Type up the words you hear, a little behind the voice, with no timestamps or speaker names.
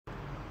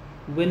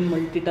when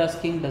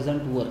multitasking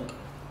doesn't work.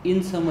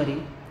 In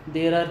summary,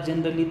 there are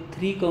generally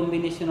three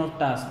combination of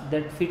tasks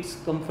that fits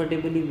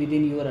comfortably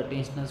within your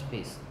attentional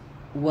space.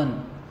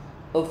 1.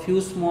 A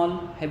few small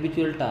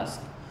habitual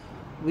tasks.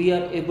 We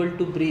are able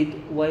to breathe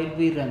while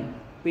we run,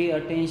 pay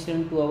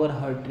attention to our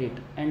heart rate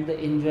and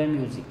enjoy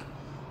music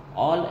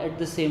all at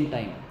the same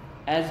time.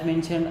 As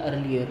mentioned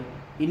earlier,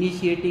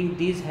 initiating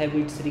these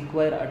habits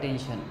require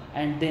attention,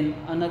 and then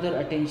another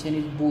attention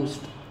is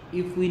boost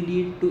if we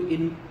need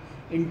to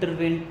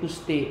intervene to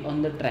stay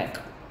on the track.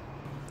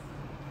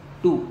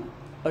 2.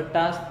 A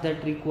task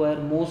that require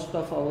most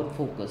of our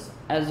focus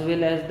as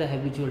well as the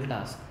habitual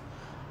task.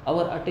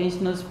 Our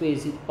attentional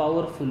space is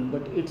powerful,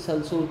 but it's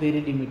also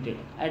very limited.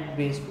 At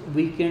best,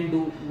 we can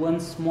do one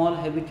small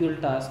habitual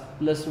task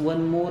plus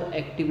one more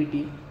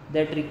activity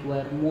that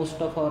require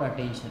most of our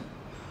attention.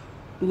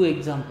 Two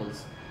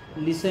examples: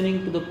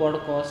 listening to the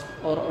podcast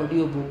or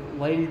audiobook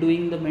while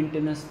doing the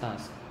maintenance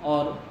task,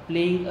 or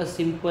playing a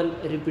simple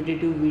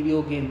repetitive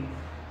video game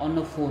on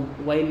a phone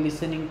while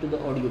listening to the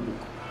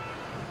audiobook.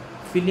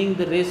 Filling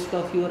the rest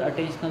of your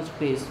attentional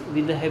space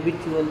with a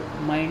habitual,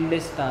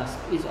 mindless task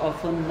is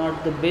often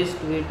not the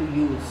best way to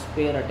use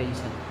spare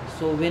attention.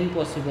 So, when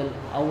possible,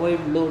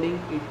 avoid loading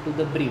it to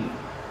the brim.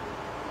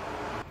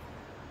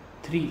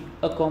 3.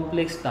 A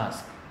complex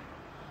task.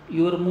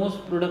 Your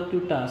most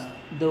productive task,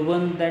 the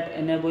one that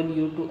enable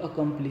you to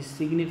accomplish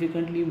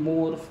significantly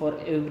more for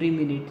every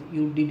minute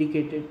you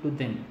dedicated to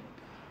them,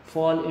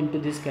 fall into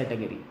this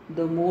category.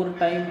 The more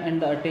time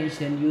and the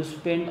attention you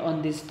spend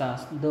on this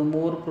task, the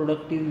more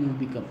productive you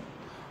become.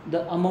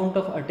 The amount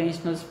of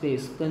attentional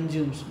space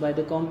consumed by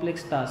the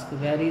complex task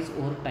varies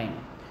over time.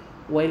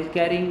 While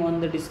carrying on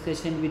the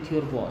discussion with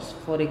your boss,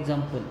 for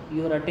example,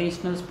 your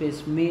attentional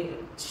space may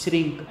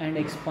shrink and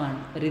expand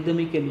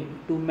rhythmically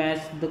to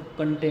match the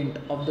content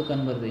of the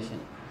conversation,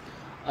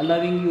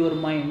 allowing your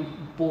mind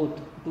both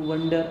to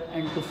wander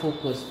and to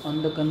focus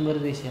on the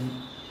conversation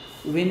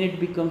when it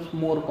becomes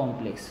more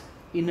complex.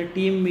 In a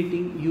team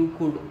meeting, you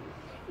could,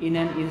 in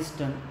an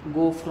instant,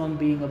 go from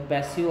being a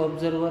passive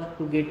observer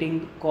to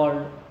getting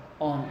called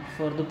on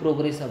for the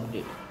progress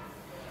update.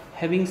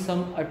 Having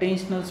some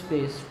attentional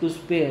space to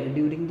spare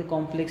during the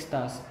complex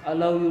task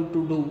allow you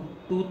to do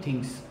two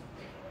things.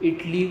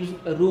 It leaves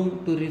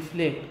room to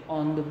reflect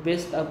on the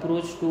best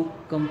approach to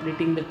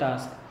completing the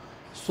task,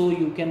 so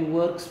you can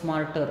work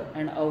smarter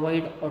and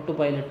avoid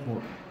autopilot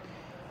mode.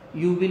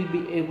 You will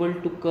be able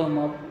to come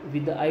up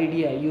with the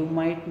idea you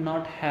might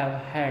not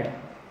have had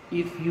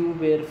if you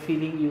were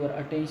filling your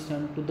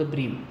attention to the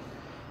brim,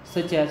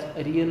 such as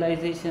a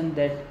realization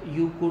that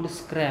you could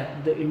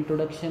scrap the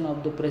introduction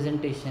of the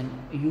presentation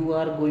you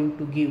are going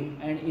to give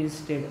and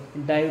instead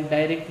dive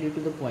directly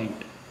to the point.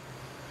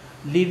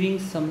 Leaving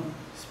some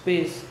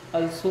space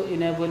also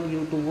enable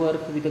you to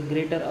work with a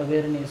greater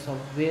awareness of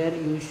where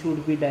you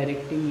should be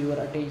directing your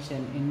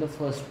attention in the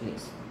first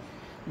place.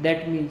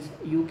 That means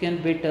you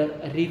can better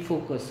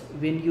refocus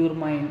when your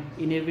mind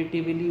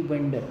inevitably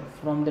wander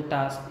from the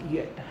task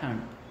at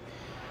hand.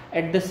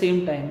 At the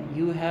same time,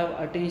 you have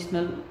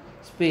attentional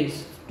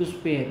space to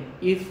spare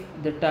if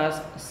the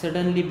task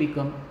suddenly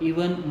become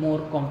even more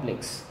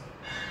complex.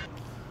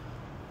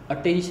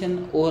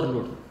 Attention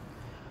overload.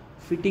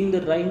 Fitting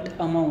the right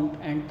amount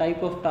and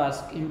type of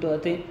task into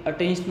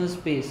attentional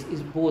space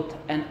is both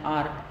an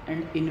art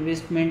and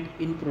investment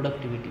in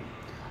productivity.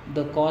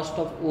 The cost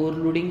of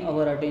overloading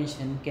our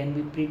attention can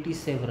be pretty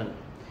several.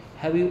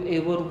 Have you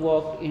ever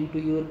walked into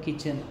your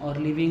kitchen or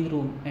living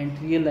room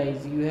and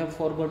realized you have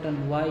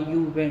forgotten why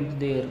you went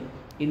there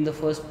in the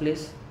first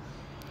place?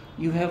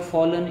 You have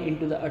fallen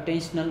into the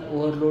attentional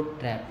overload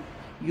trap.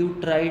 You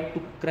tried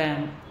to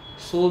cram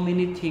so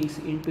many things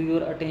into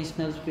your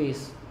attentional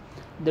space: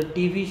 the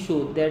TV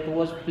show that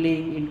was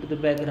playing into the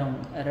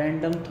background,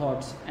 random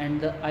thoughts,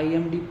 and the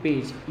IMD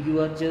page you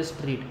are just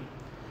read,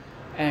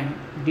 and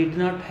did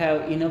not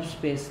have enough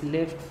space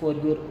left for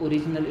your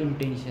original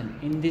intention.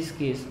 In this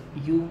case,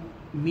 you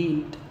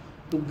meant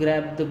to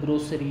grab the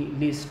grocery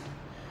list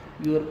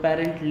your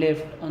parent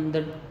left on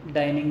the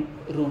dining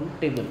room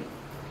table.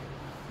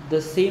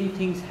 The same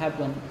things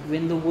happen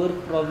when the work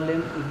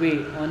problem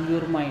weigh on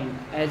your mind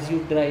as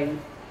you drive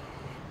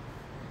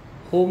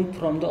home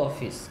from the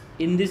office.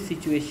 In this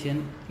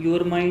situation,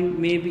 your mind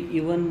may be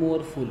even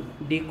more full,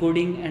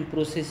 decoding and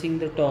processing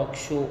the talk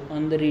show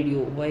on the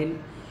radio while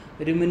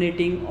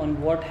ruminating on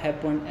what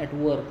happened at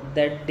work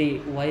that day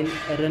while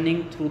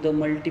running through the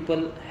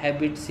multiple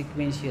habit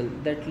sequential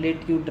that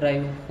let you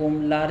drive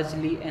home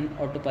largely in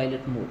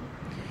autopilot mode.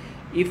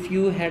 If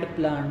you had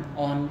planned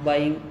on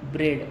buying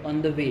bread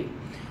on the way,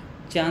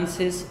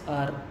 chances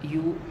are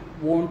you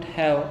won't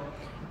have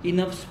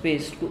enough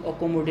space to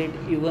accommodate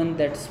even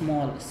that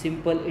small,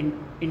 simple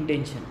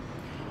intention.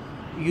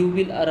 You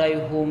will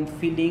arrive home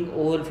feeling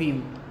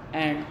overwhelmed,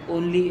 and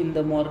only in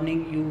the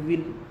morning you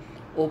will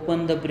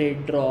open the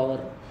bread drawer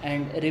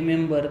and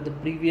remember the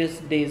previous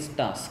day's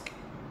task.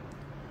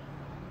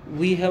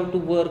 We have to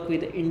work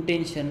with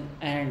intention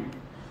and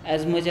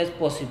as much as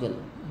possible.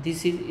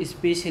 This is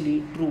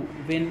especially true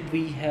when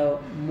we have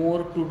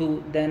more to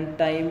do than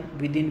time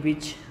within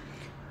which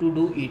to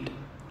do it.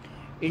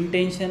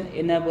 Intention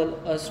enables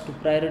us to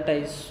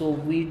prioritize so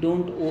we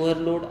don't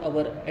overload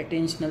our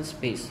attentional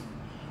space.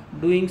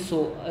 Doing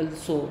so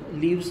also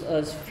leaves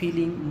us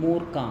feeling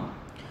more calm,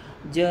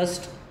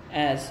 just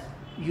as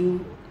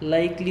you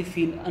likely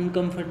feel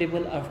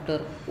uncomfortable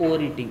after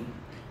overeating.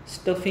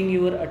 Stuffing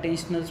your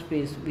attentional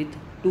space with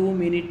too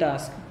many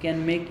tasks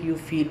can make you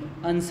feel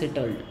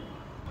unsettled.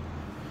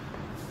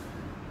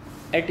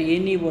 At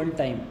any one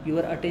time,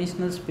 your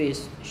attentional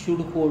space should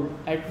hold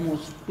at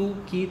most two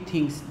key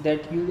things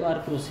that you are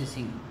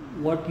processing: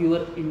 what you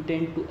are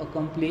intent to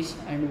accomplish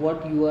and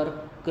what you are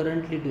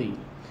currently doing.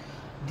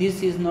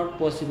 This is not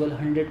possible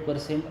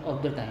 100%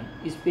 of the time,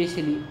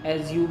 especially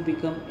as you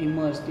become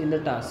immersed in the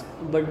task.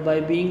 But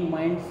by being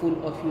mindful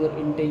of your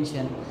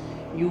intention,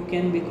 you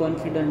can be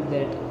confident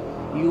that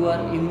you are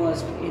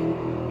immersed in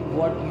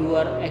what you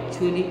are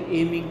actually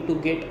aiming to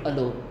get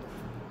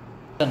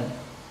done.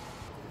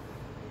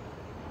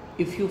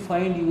 If you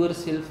find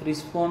yourself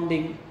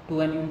responding to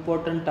an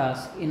important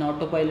task in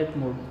autopilot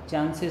mode,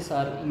 chances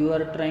are you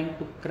are trying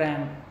to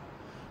cram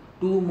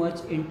too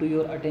much into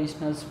your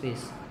attentional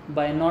space.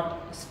 By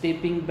not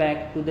stepping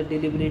back to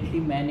deliberately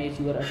manage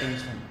your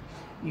attention,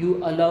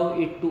 you allow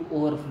it to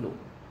overflow.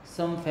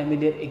 Some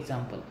familiar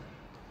example: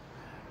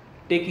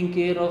 taking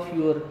care of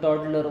your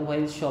toddler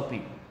while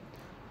shopping,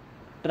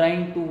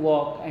 trying to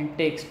walk and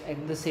text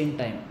at the same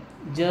time.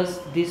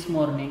 Just this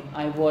morning,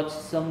 I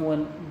watched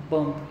someone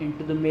bump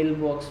into the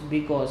mailbox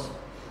because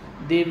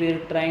they were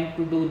trying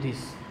to do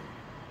this.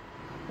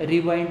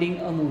 Rewinding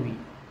a movie,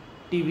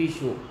 TV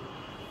show,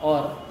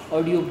 or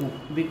audiobook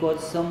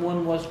because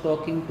someone was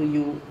talking to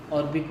you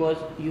or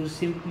because you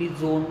simply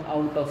zoned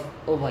out of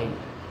a while.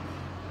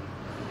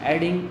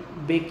 Adding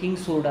baking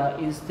soda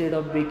instead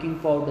of baking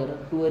powder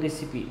to a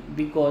recipe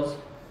because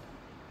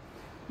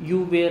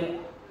you were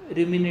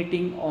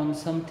ruminating on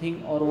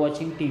something or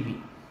watching TV.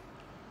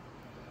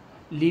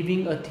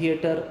 Leaving a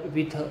theater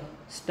with a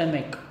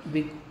stomach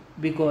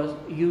because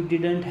you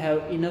didn't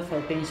have enough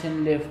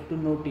attention left to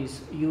notice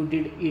you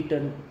did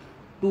eaten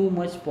too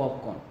much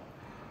popcorn.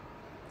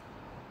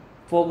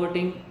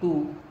 Forgetting to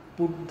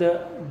put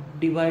the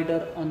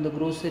divider on the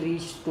grocery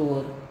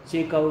store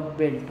checkout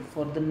belt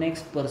for the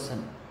next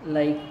person,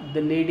 like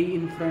the lady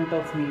in front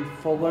of me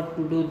forgot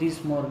to do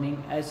this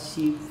morning as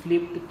she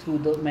flipped through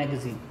the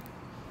magazine.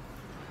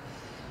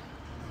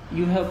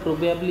 You have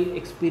probably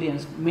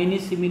experienced many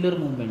similar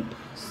moments.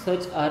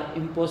 Such are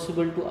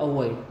impossible to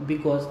avoid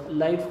because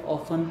life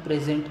often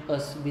presents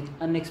us with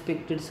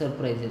unexpected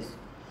surprises.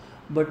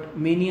 But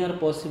many are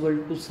possible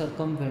to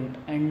circumvent,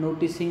 and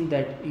noticing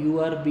that you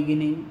are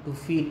beginning to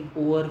feel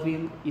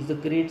overwhelmed is a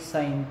great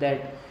sign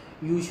that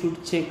you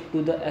should check to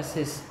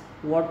assess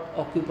what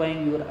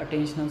occupying your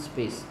attentional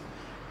space.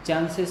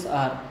 Chances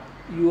are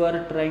you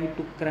are trying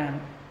to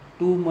cram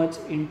too much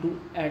into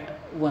at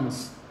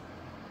once.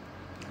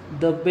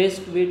 The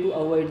best way to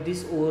avoid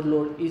this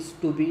overload is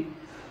to be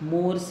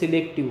more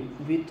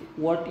selective with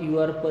what you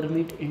are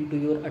permit into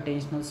your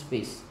attentional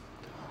space.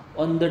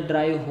 On the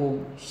drive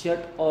home,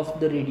 shut off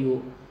the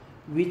radio,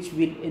 which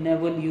will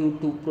enable you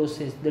to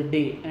process the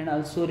day and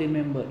also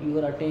remember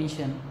your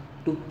attention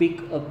to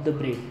pick up the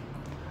bread.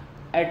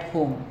 At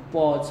home,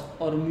 pause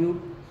or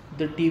mute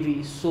the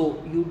TV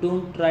so you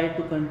don't try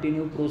to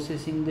continue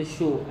processing the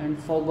show and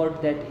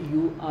forget that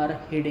you are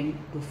heading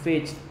to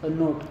fetch a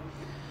note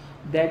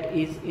that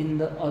is in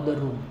the other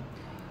room.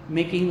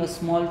 Making a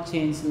small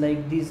change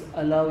like this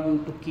allow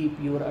you to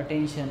keep your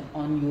attention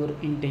on your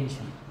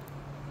intention.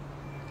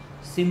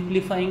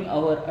 Simplifying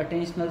our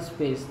attentional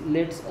space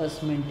lets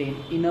us maintain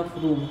enough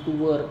room to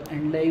work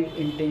and live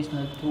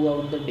intentional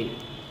throughout the day.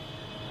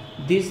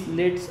 This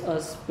lets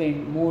us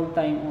spend more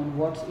time on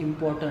what's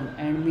important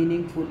and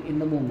meaningful in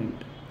the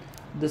moment.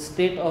 The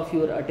state of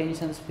your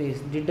attention space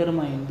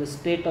determines the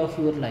state of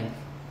your life.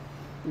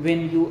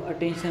 When your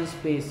attention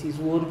space is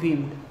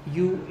overwhelmed,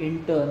 you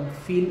in turn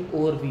feel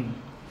overwhelmed.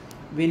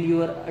 When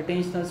your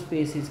attentional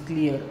space is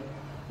clear,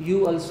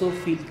 you also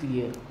feel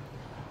clear.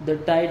 The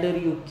tighter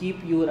you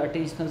keep your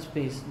attentional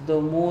space,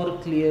 the more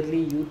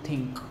clearly you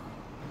think.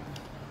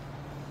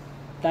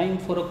 Time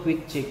for a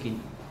quick check-in.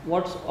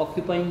 What's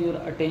occupying your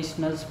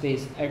attentional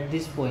space at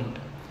this point?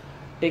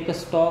 Take a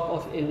stock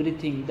of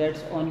everything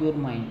that's on your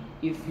mind.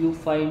 If you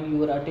find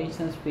your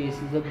attention space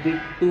is a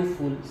bit too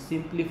full,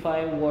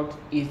 simplify what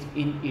is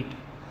in it.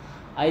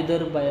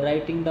 Either by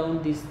writing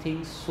down these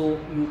things so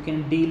you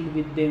can deal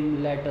with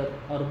them later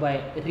or by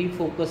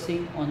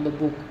refocusing on the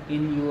book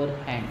in your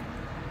hand.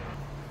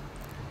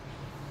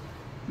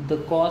 The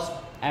cost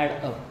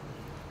add up.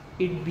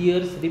 It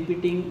bears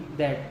repeating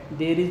that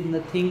there is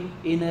nothing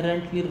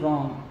inherently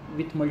wrong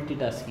with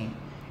multitasking.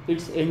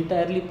 It's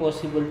entirely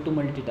possible to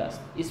multitask,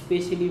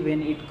 especially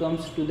when it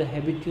comes to the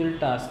habitual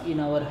task in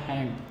our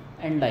hand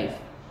and life.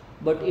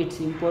 But it's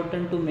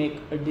important to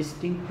make a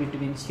distinction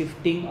between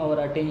shifting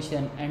our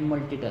attention and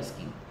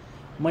multitasking.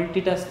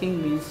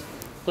 Multitasking means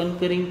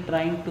concurring,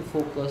 trying to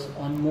focus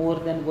on more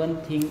than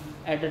one thing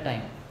at a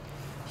time.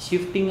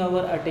 Shifting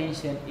our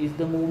attention is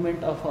the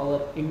movement of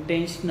our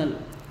intentional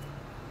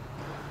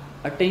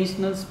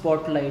Attentional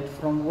spotlight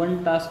from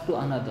one task to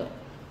another.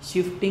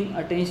 Shifting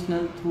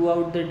attentional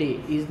throughout the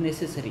day is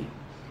necessary.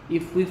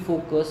 If we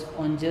focus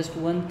on just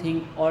one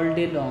thing all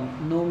day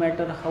long, no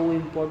matter how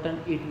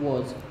important it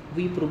was,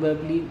 we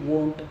probably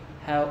won't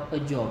have a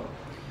job.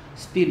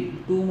 Still,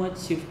 too much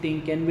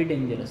shifting can be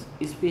dangerous,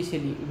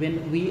 especially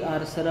when we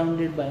are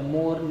surrounded by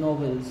more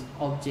novels,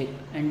 objects,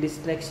 and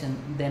distraction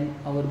than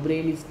our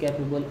brain is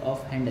capable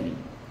of handling.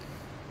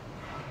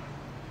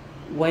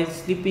 While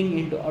slipping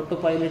into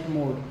autopilot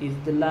mode is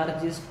the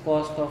largest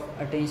cost of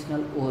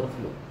attentional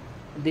overflow,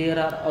 there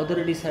are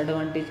other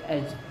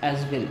disadvantages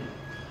as well.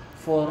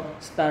 For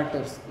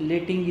starters,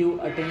 letting your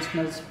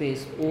attentional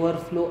space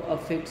overflow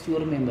affects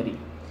your memory.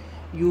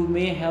 You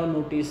may have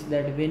noticed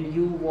that when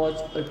you watch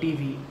a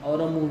TV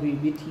or a movie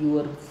with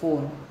your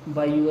phone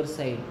by your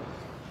side,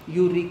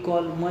 you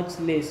recall much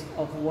less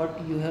of what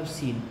you have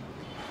seen.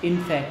 In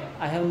fact,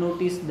 I have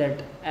noticed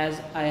that as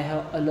I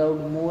have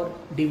allowed more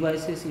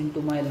devices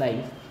into my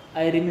life,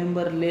 I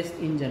remember less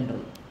in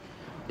general.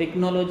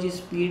 Technology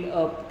speeds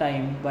up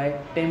time by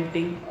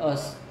tempting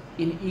us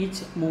in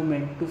each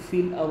moment to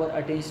fill our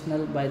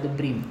attentional by the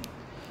brim.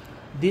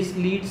 This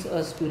leads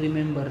us to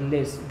remember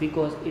less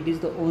because it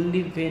is the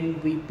only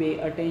when we pay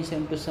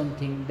attention to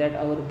something that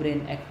our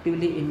brain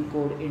actively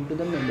encodes into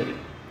the memory.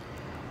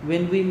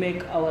 When we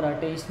make our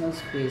attentional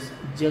space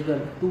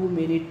juggle too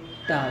many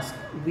tasks,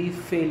 we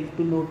fail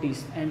to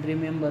notice and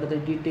remember the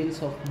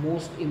details of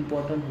most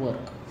important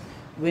work.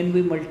 When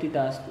we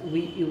multitask,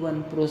 we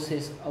even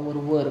process our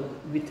work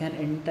with an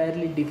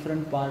entirely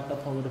different part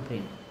of our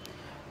brain.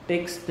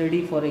 Take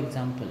study for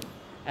example.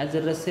 As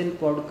a Russell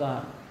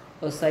Podcast,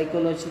 a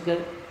psychological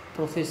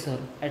professor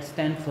at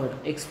Stanford,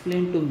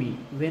 explained to me,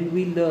 when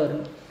we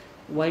learn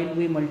while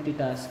we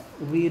multitask,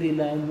 we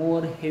rely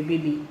more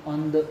heavily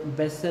on the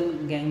basal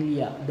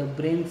ganglia, the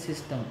brain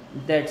system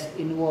that's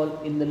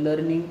involved in the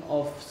learning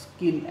of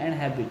skill and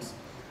habits.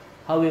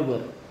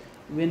 However,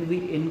 when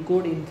we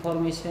encode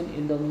information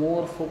in the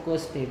more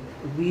focused state,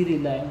 we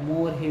rely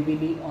more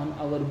heavily on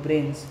our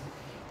brain's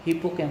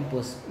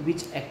hippocampus,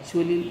 which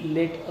actually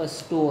let us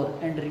store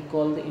and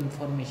recall the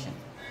information.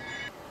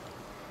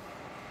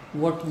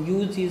 What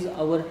use is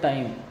our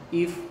time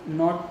if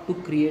not to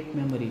create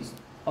memories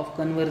of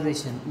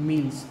conversation,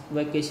 meals,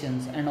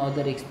 vacations, and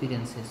other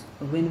experiences?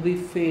 When we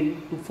fail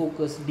to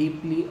focus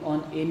deeply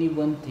on any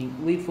one thing,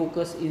 we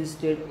focus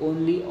instead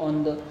only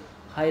on the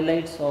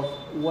highlights of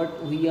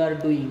what we are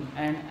doing,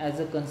 and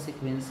as a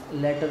consequence,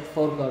 later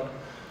forgot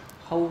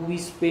how we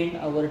spend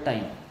our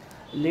time.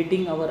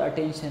 Letting our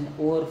attention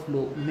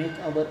overflow make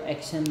our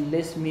action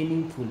less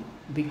meaningful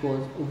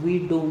because we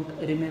don't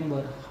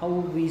remember how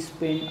we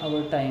spend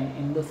our time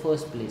in the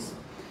first place.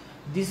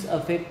 This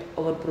affects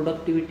our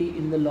productivity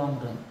in the long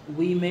run.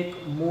 We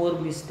make more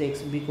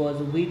mistakes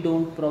because we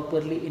don't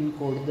properly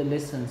encode the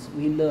lessons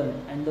we learned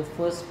and the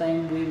first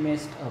time we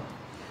messed up.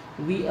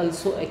 We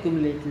also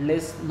accumulate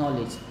less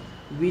knowledge,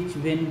 which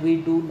when we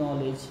do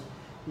knowledge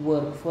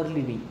work for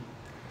living,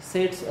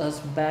 sets us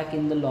back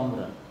in the long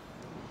run.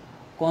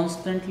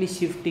 Constantly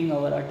shifting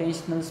our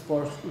attentional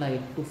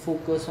spotlight to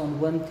focus on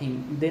one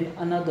thing, then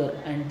another,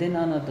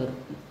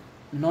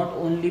 not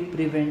only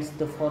prevents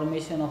the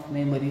formation of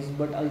memories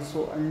but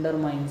also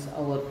undermines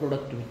our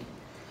productivity.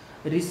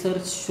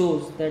 Research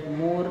shows that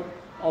more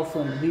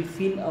often we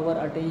fill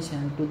our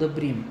attention to the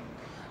brim.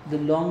 The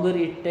longer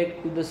it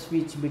takes to the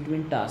switch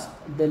between tasks,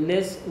 the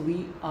less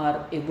we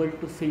are able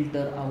to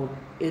filter out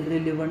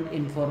irrelevant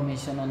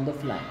information on the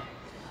fly.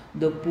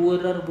 The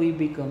poorer we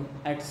become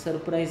at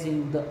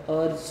suppressing the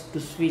urge to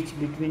switch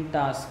between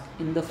tasks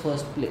in the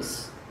first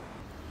place.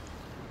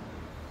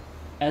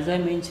 As I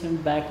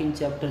mentioned back in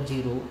chapter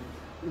 0,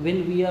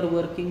 when we are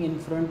working in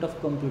front of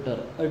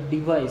computer, a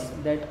device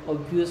that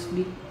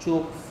obviously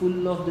choke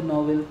full of the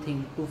novel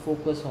thing to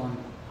focus on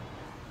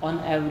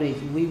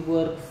average we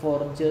work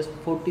for just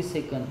 40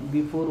 seconds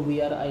before we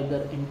are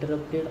either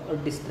interrupted or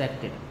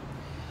distracted.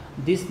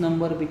 This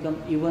number becomes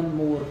even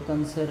more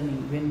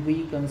concerning when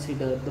we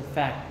consider the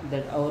fact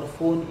that our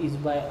phone is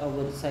by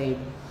our side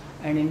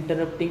and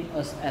interrupting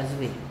us as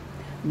well.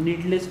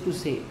 Needless to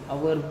say,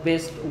 our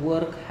best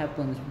work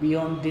happens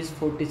beyond this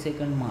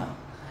 40-second mark.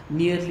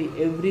 Nearly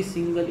every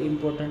single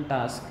important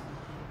task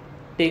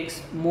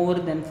takes more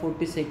than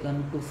 40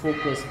 seconds to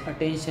focus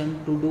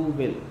attention to do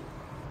well.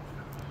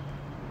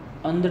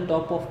 On the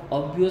top of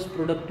obvious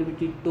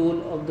productivity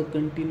toll of the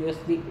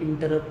continuously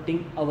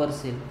interrupting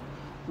ourselves,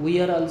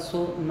 we are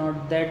also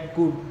not that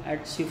good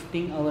at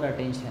shifting our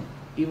attention.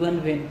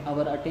 Even when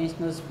our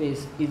attentional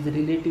space is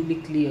relatively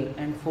clear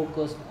and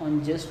focused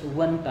on just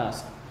one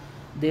task,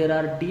 there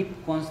are deep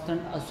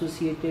constants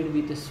associated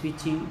with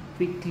switching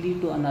quickly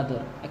to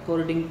another,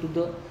 according to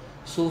the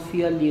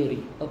Sophia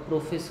Leary, a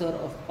professor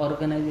of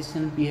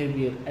organizational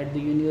behavior at the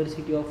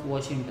University of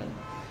Washington.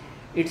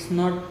 It's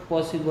not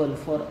possible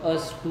for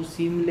us to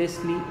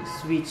seamlessly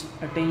switch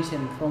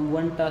attention from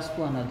one task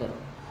to another.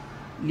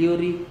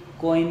 Leary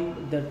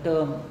coined the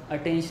term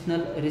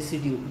attentional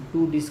residue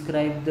to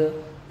describe the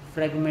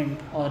fragment,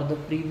 or the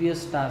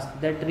previous task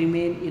that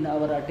remain in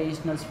our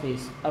attentional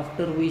space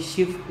after we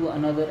shift to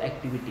another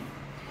activity.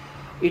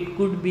 It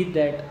could be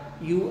that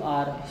you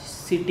are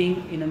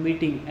sitting in a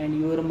meeting and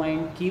your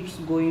mind keeps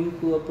going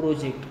to a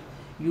project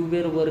you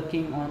were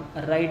working on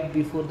right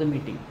before the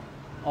meeting,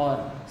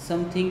 or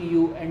something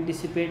you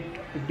anticipate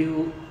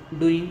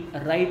doing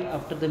right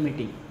after the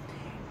meeting.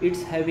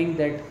 It's having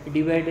that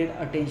divided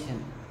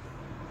attention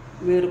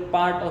where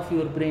part of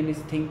your brain is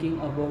thinking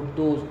about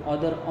those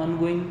other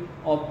ongoing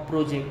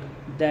project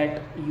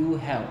that you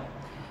have.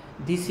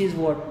 This is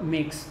what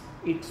makes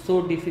it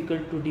so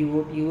difficult to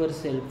devote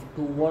yourself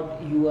to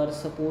what you are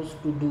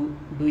supposed to do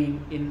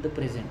doing in the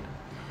present.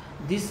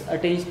 This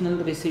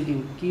attentional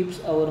residue keeps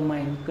our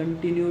mind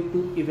continue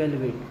to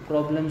evaluate,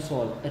 problem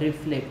solve,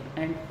 reflect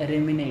and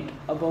ruminate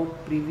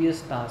about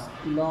previous tasks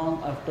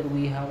long after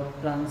we have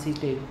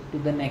transited to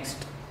the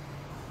next.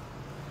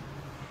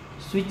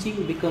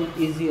 Switching becomes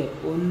easier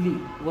only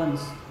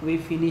once we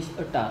finish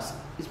a task,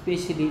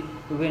 especially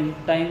when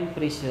time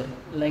pressure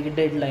like a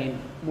deadline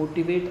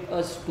motivate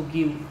us to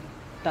give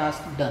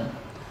task done.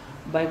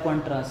 By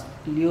contrast,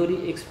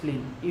 Leary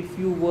explained, if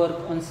you work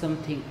on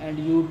something and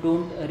you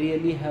don't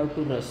really have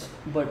to rush,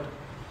 but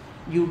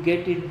you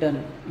get it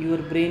done, your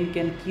brain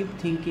can keep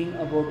thinking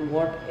about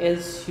what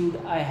else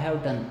should I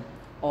have done,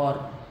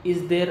 or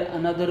is there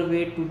another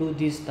way to do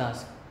this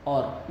task,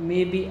 or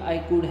maybe I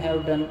could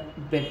have done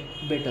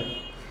better.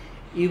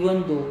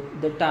 Even though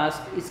the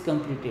task is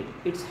completed,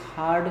 it's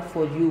hard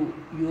for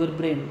your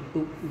brain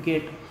to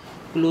get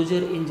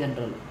closure in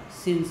general,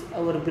 since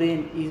our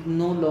brain is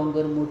no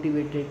longer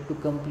motivated to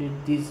complete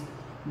this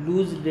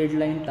loose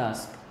deadline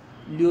task.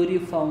 Leary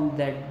found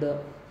that the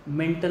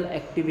mental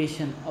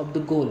activation of the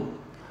goal,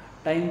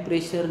 time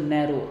pressure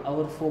narrow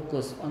our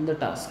focus on the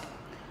task,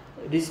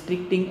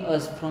 restricting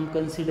us from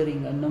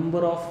considering a number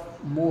of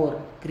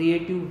more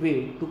creative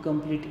ways to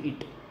complete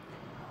it.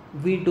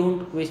 We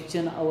don't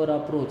question our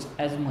approach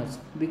as much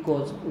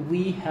because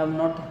we have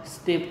not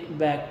stepped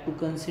back to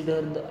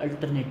consider the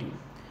alternative.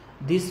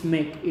 This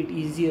makes it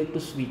easier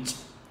to switch.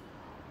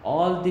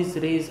 All this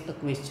raise a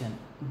question: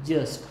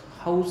 just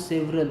how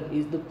several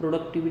is the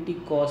productivity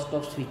cost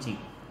of switching?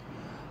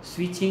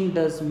 Switching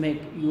does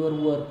make your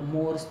work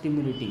more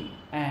stimulating,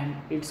 and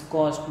its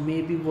cost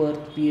may be worth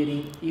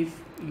bearing if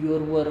your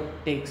work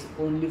takes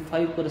only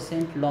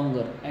 5%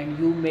 longer and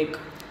you make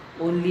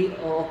only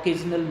an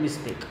occasional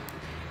mistake.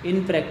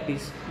 In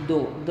practice,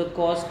 though, the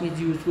cost is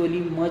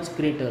usually much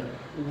greater.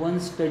 One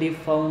study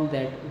found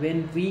that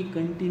when we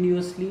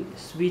continuously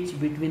switch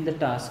between the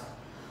tasks,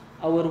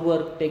 our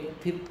work takes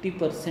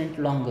 50%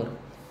 longer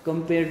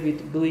compared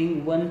with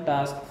doing one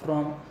task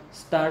from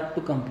start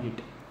to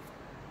complete.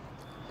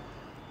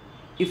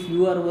 If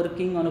you are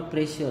working on a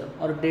pressure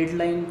or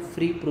deadline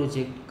free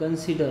project,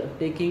 consider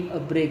taking a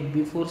break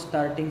before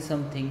starting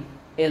something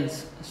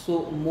else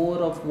so more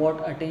of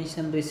what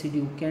attention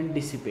residue can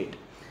dissipate.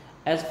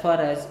 As far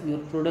as your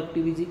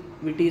productivity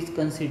is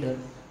considered,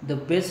 the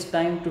best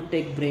time to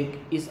take break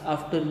is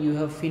after you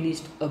have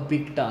finished a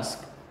big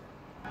task.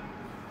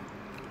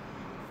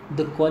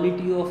 The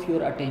quality of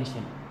your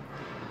attention.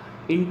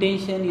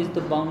 Intention is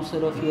the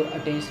bouncer of your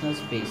attentional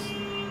space.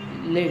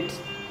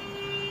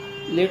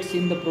 Let's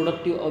in the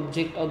productive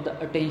object of the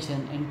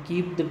attention and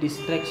keep the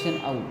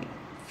distraction out.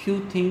 Few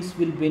things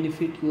will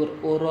benefit your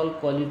overall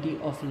quality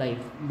of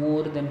life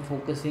more than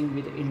focusing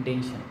with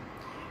intention.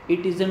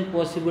 It isn't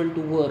possible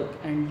to work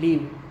and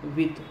live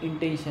with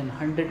intention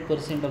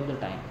 100% of the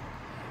time.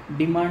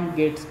 Demand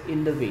gets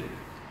in the way.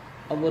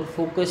 Our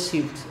focus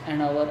shifts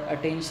and our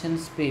attention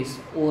space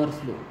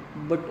overflow,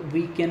 but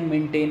we can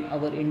maintain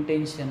our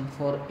intention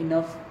for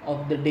enough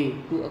of the day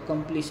to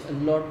accomplish a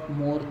lot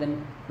more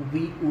than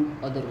we would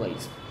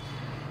otherwise.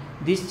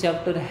 This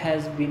chapter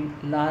has been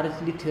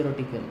largely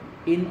theoretical.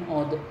 In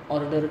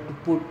order to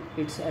put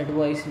its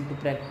advice into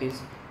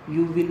practice,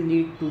 you will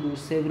need to do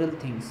several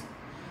things.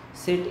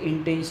 Set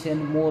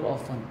intention more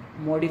often.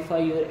 Modify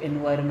your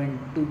environment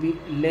to be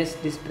less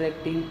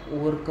distracting.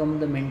 Overcome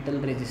the mental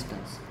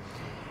resistance.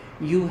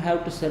 You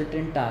have to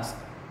certain tasks.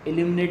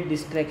 Eliminate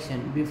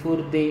distraction before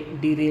they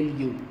derail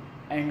you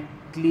and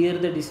clear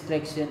the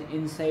distraction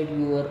inside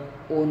your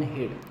own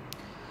head.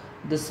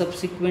 The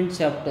subsequent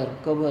chapter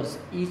covers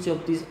each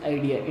of these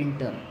ideas in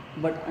turn,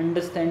 but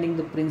understanding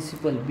the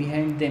principle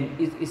behind them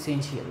is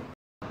essential.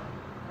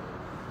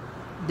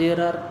 There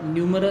are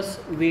numerous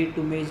ways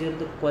to measure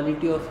the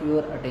quality of your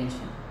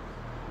attention,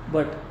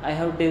 but I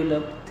have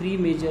developed 3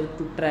 measures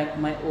to track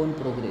my own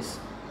progress.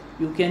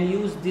 You can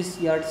use this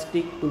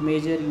yardstick to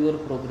measure your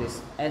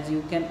progress, as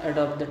you can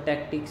adopt the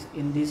tactics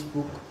in this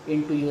book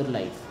into your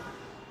life.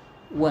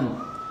 1.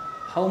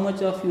 How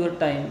much of your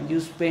time you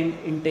spend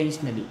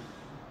intentionally.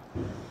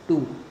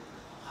 2.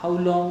 How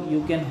long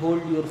you can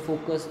hold your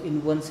focus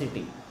in one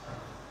setting.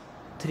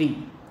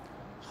 3.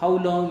 How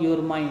long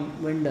your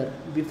mind wanders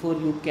before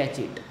you catch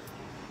it.